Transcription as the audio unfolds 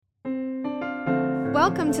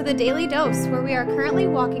Welcome to the Daily Dose, where we are currently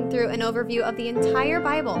walking through an overview of the entire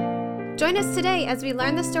Bible. Join us today as we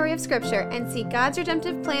learn the story of Scripture and see God's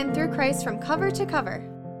redemptive plan through Christ from cover to cover.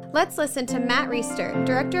 Let's listen to Matt Reisetter,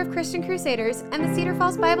 Director of Christian Crusaders and the Cedar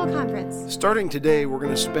Falls Bible Conference. Starting today, we're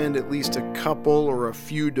going to spend at least a couple or a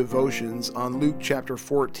few devotions on Luke chapter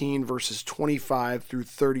 14, verses 25 through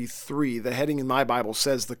 33. The heading in my Bible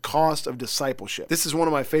says, The Cost of Discipleship. This is one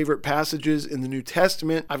of my favorite passages in the New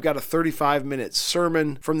Testament. I've got a 35-minute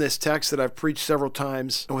sermon from this text that I've preached several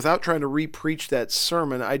times. And without trying to re-preach that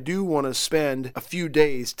sermon, I do want to spend a few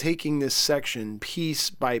days taking this section piece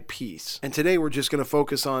by piece. And today we're just going to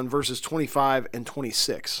focus on verses 25 and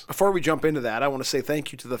 26. Before we jump into that, I want to say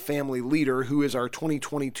thank you to the family leader who is our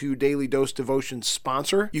 2022 Daily Dose Devotion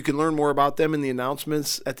sponsor. You can learn more about them in the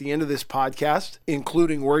announcements at the end of this podcast,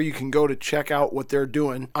 including where you can go to check out what they're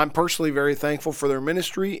doing. I'm personally very thankful for their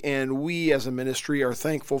ministry, and we as a ministry are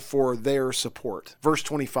thankful for their support. Verse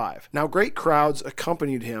 25. Now great crowds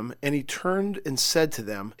accompanied him, and he turned and said to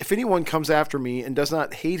them, If anyone comes after me and does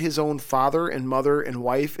not hate his own father and mother and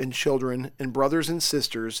wife and children and brothers and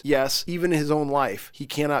sisters, yes, even his own life, he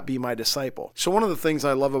cannot be my disciple. So one of the things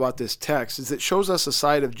I love about this text is it shows us a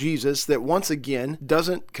side of Jesus that once again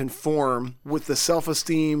doesn't conform with the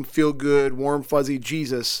self-esteem, feel-good, warm, fuzzy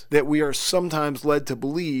Jesus that we are sometimes led to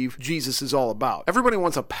believe Jesus is all about. Everybody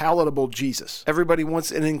wants a palatable Jesus. Everybody wants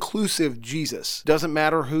an inclusive Jesus. Doesn't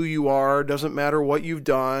matter who you are, doesn't matter what you've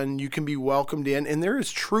done, you can be welcomed in, and there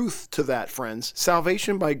is truth to that, friends.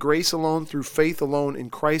 Salvation by grace alone, through faith alone, in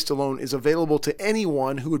Christ alone is available to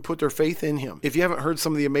anyone who would put their faith in him. If you haven't heard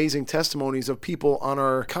some of the amazing testimonies of people on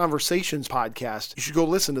our Conversations podcast, you should go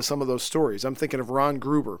listen to some of those stories. I'm thinking of Ron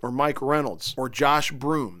Gruber or Mike Reynolds or Josh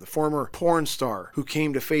Broom, the former porn star who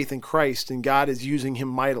came to faith in Christ and God is using him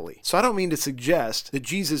mightily. So I don't mean to suggest that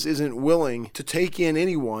Jesus isn't willing to take in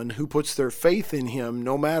anyone who puts their faith in him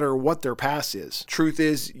no matter what their past is. Truth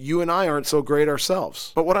is, you and I aren't so great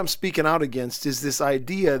ourselves. But what I'm speaking out against is this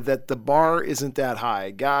idea that the bar isn't that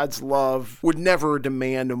high. God's love would never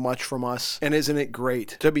demand much from us. And isn't it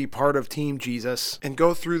great to be part of Team Jesus and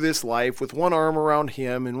go through this life with one arm around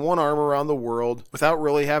him and one arm around the world without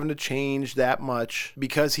really having to change that much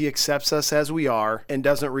because he accepts us as we are and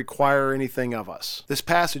doesn't require anything of us. This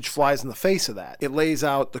passage flies in the face of that. It lays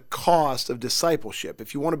out the cost of discipleship.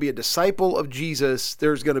 If you want to be a disciple of Jesus,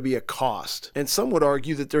 there's going to be a cost. And some would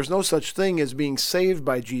argue that there's no such thing as being saved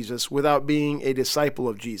by Jesus without being a disciple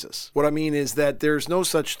of Jesus. What I mean is that there's no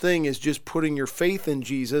such thing as just putting your faith in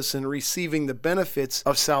Jesus and receiving the benefits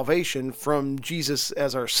of salvation from Jesus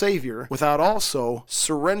as our Savior without also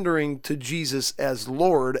surrendering to Jesus as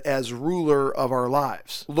Lord, as ruler of our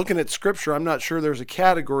lives. Looking at Scripture, I'm not sure there's a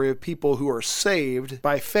category of people who are saved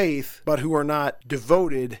by faith but who are not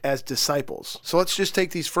devoted as disciples. So let's just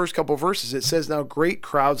take these first couple verses. It says, Now great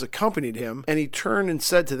crowds accompanied him, and he turned and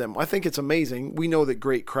said to them. I think it's amazing. We know that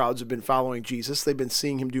great crowds have been following Jesus. They've been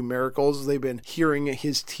seeing him do miracles. They've been hearing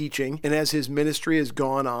his teaching. And as his ministry has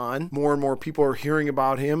gone on, more and more people are hearing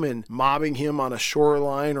about him and mobbing him on a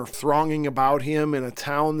shoreline or thronging about him in a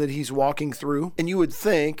town that he's walking through. And you would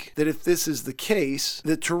think that if this is the case,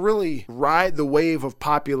 that to really ride the wave of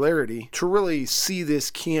popularity, to really see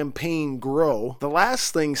this campaign grow, the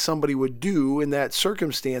last thing somebody would do in that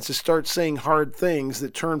circumstance is start saying hard things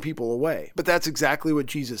that turn people away. But that's exactly what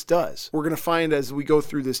Jesus does. We're going to find as we go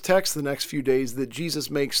through this text the next few days that Jesus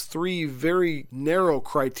makes three very narrow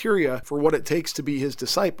criteria for what it takes to be his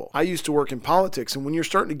disciple. I used to work in politics, and when you're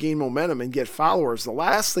starting to gain momentum and get followers, the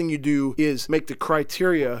last thing you do is make the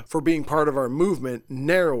criteria for being part of our movement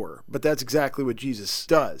narrower. But that's exactly what Jesus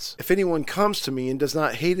does. If anyone comes to me and does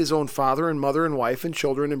not hate his own father and mother and wife and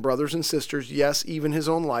children and brothers and sisters, yes, even his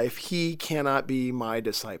own life, he cannot be my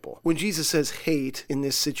disciple. When Jesus says hate in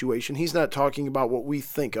this situation, he's not talking about what we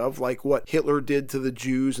think of, like what Hitler did to the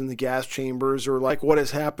Jews in the gas chambers, or like what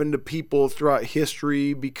has happened to people throughout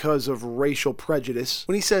history because of racial prejudice.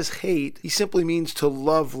 When he says hate, he simply means to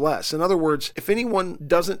love less. In other words, if anyone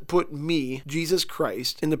doesn't put me, Jesus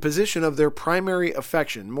Christ, in the position of their primary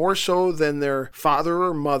affection, more so than their father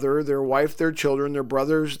or mother, their wife, their children, their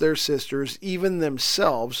brothers, their sisters, even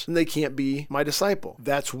themselves, then they can't be my disciple.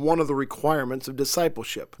 That's one of the requirements of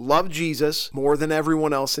discipleship. Love Jesus more than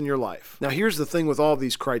everyone else in your life. Now here's the thing with all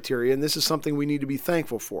these criteria, and this is something we need to be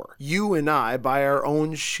thankful for. You and I, by our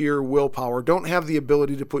own sheer willpower, don't have the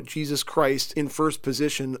ability to put Jesus Christ in first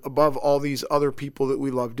position above all these other people that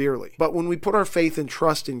we love dearly. But when we put our faith and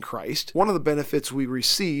trust in Christ, one of the benefits we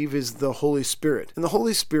receive is the Holy Spirit. And the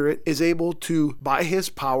Holy Spirit is able to, by his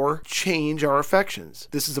power, change our affections.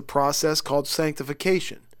 This is a process called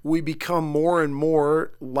sanctification. we become more and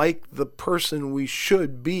more like the person we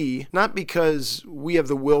should be, not because we have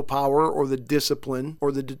the willpower or the discipline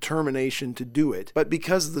or the determination to do it, but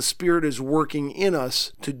because the Spirit is working in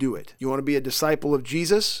us to do it. You want to be a disciple of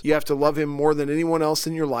Jesus? You have to love Him more than anyone else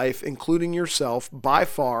in your life, including yourself, by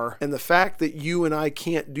far. And the fact that you and I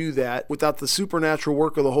can't do that without the supernatural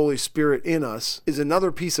work of the Holy Spirit in us is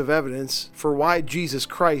another piece of evidence for why Jesus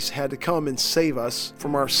Christ had to come and save us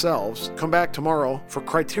from ourselves. Come back tomorrow for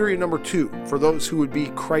criteria number 2 for those who would be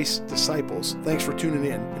Christ's disciples. Thanks for tuning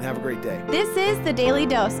in and have a great day. This is The Daily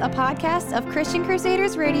Dose, a podcast of Christian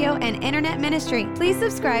Crusaders Radio and Internet Ministry. Please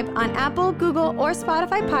subscribe on Apple, Google, or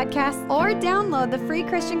Spotify podcasts, or download the free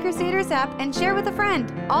Christian Crusaders app and share with a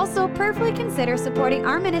friend. Also, prayerfully consider supporting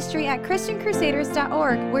our ministry at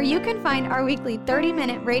ChristianCrusaders.org, where you can find our weekly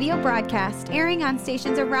 30-minute radio broadcast airing on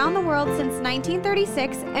stations around the world since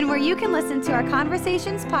 1936, and where you can listen to our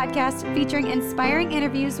Conversations podcast featuring inspiring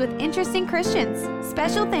interviews with interesting Christians.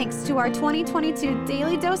 Special thanks to our 2022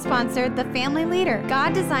 Daily Dose sponsor, The Family Leader.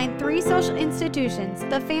 God designed 3 social institutions: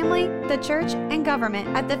 the family, the church, and government.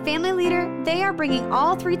 At The Family Leader, they are bringing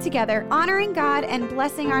all 3 together, honoring God and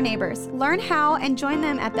blessing our neighbors. Learn how and join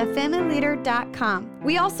them at thefamilyleader.com.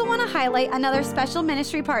 We also want to highlight another special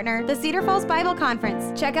ministry partner, the Cedar Falls Bible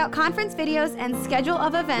Conference. Check out conference videos and schedule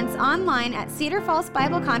of events online at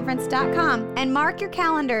cedarfallsbibleconference.com, and mark your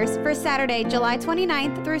calendars for Saturday, July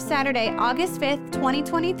 29th through Saturday, August 5th,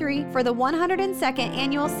 2023 for the 102nd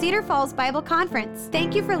Annual Cedar Falls Bible Conference.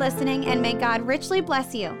 Thank you for listening, and may God richly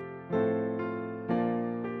bless you.